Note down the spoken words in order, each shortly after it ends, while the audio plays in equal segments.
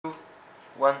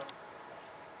One.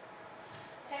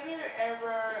 Have you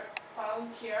ever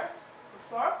volunteered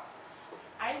before?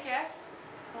 I guess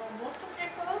most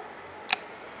people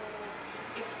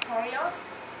experience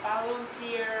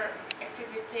volunteer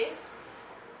activities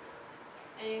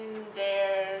in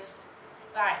their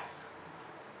life.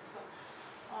 So,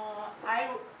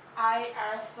 I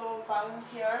also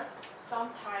volunteered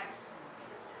sometimes,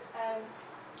 and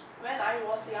when I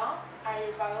was young,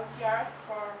 I volunteered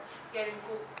for getting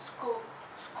good school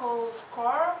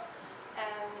score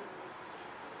and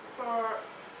for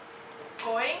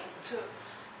going to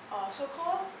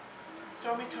school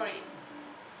dormitory.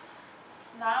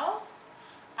 Now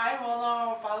I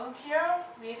wanna volunteer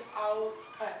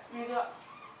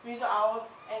without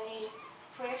any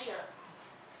pressure.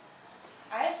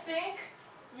 I think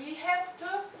we have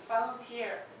to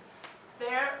volunteer.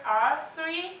 There are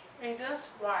 3 reasons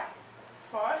why.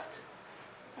 First,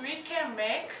 we can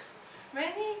make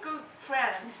many good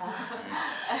friends.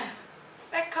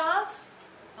 Second,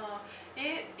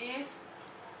 it is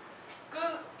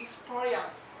good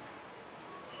experience.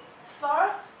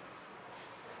 Third,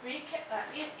 it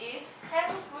is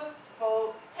helpful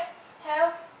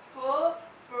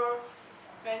for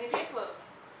many people.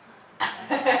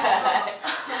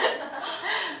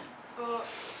 So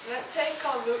let's take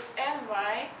a look at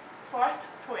my first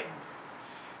point.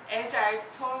 As I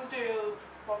told you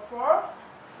before,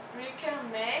 we can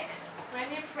make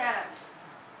many friends.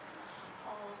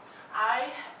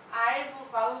 I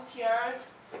volunteered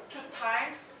 2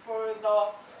 times for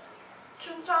the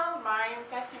Chuncheon Mine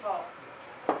Festival.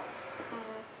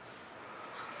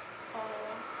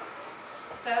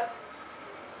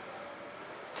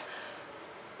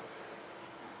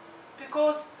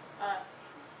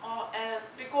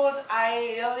 Because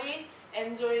I really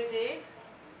enjoyed it,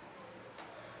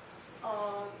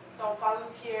 the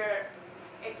volunteer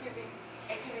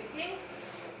activity.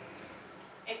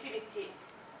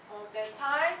 That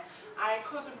time I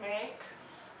could make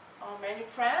many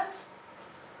friends,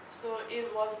 so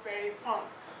it was very fun.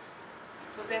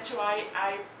 So that's why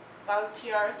I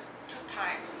volunteered 2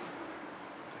 times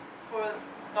for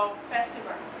the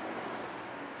festival.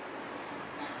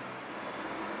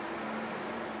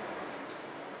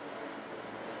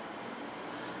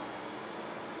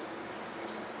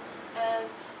 And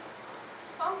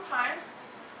sometimes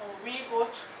we go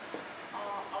to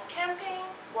a camping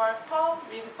workshop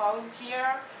with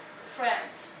volunteer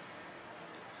friends.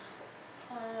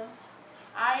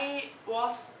 I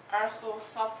was also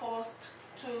supposed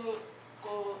to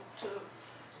go to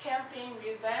camping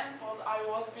with them, but I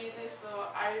was busy, so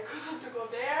I couldn't go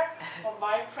there. But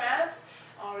my friends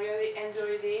really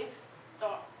enjoyed it,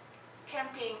 the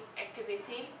camping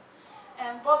activity.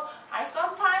 But I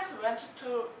sometimes went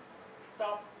to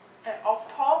a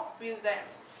pub with them.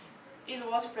 It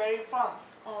was very fun.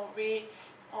 We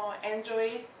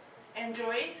enjoyed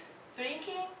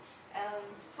drinking and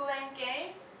playing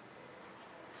game.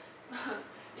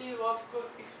 It was a good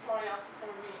experience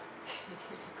for me.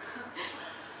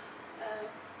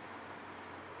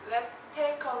 Let's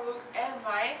take a look at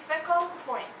my second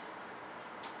point.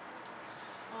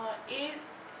 It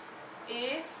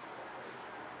is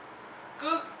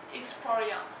good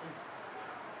experience.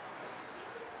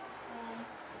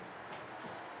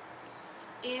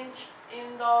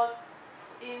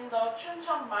 In the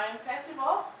Chuncheon Mine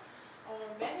Festival,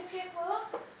 many people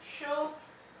showed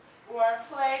or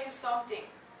played something.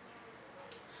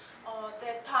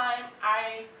 That time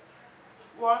I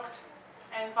worked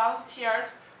and volunteered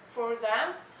for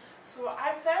them, so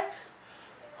I felt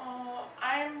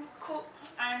I'm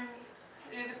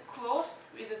really close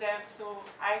with them, so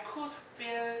I could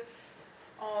feel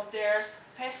their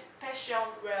passion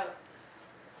well.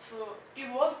 So it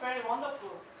was very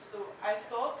wonderful. So I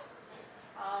thought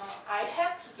I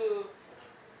had to do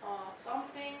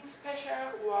something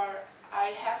special, or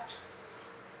I had to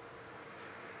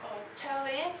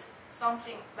challenge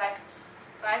something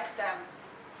like them.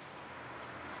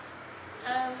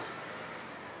 And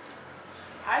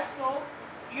I thought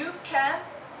you can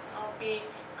be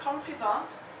confident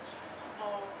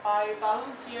by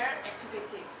volunteer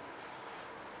activities.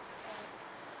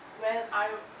 When I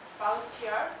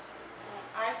volunteered,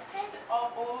 I stayed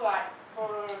up all night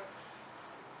for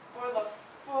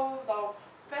the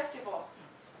festival,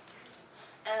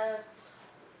 and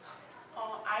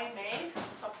I made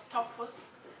some stuff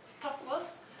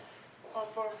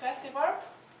for festival.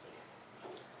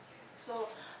 So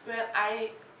when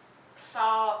I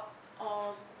saw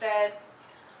that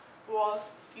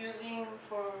was using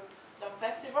for the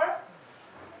festival,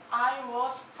 I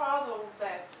was proud of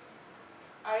that.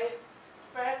 I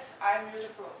felt I'm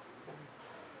useful.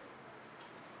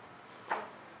 So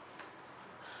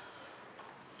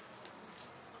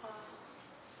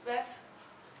let's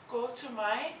go to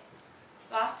my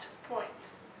last point.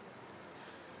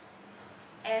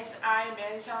 As I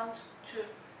mentioned to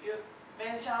you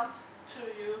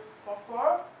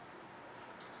before,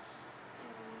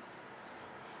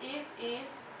 it is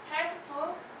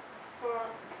helpful for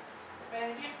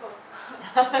many people.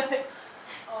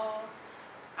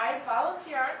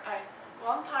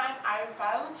 One time I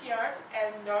volunteered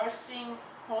at a nursing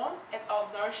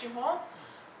home.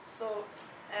 So,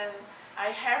 and I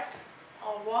helped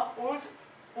one old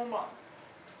woman.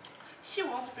 She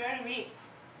was very weak,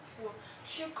 so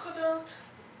she couldn't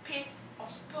pick a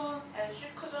spoon and she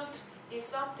couldn't eat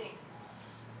something.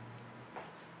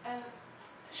 And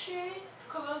she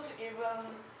couldn't even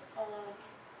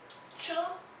chew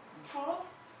food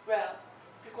well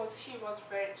because she was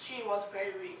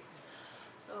very weak.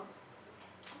 So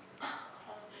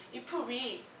if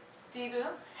we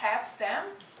didn't help them,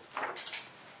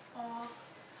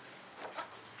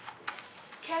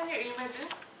 can you imagine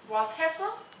what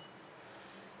happened?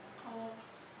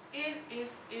 It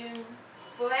is in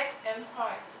black and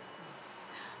white.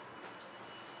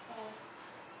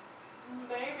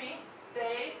 Maybe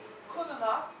they could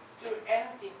not do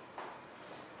anything.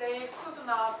 They could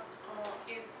not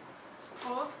eat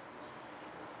food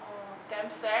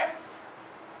themselves,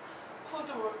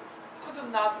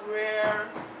 could not wear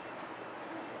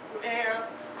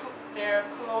their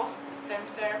clothes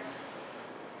themselves.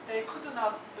 They could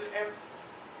not do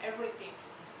everything.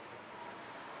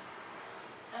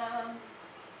 And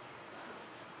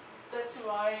that's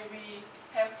why we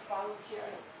have to volunteer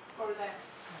for them.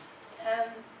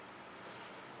 And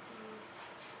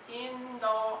in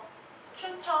the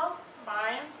Chuncheon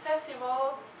Mime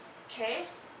Festival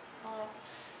case,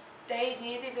 they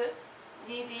needed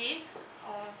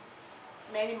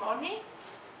many money,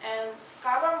 and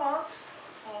government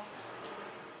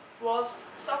was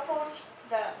supporting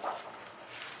them.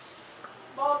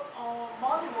 But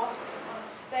money was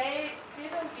they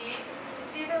didn't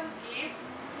give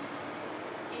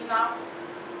enough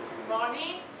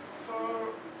money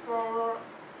for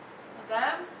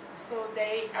them, so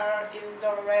they are in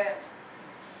the red.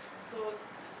 So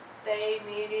they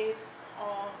needed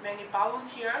many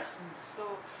volunteers,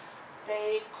 so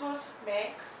they could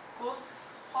make good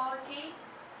quality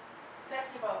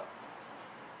festival.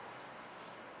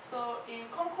 So in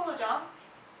conclusion,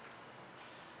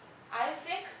 I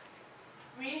think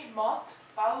we must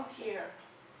volunteer.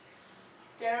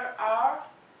 There are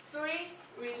 3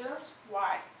 reasons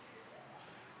why.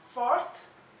 First,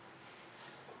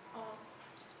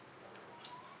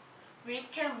 we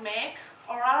can make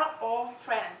a lot of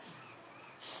friends.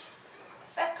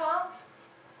 Second,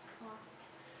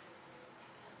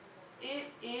 it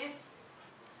is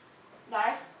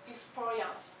nice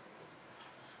experience.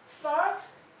 Third,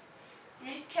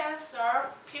 we can serve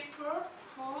people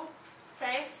who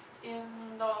face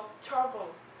in the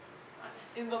trouble.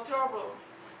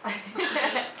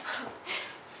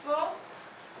 So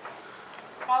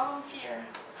volunteer.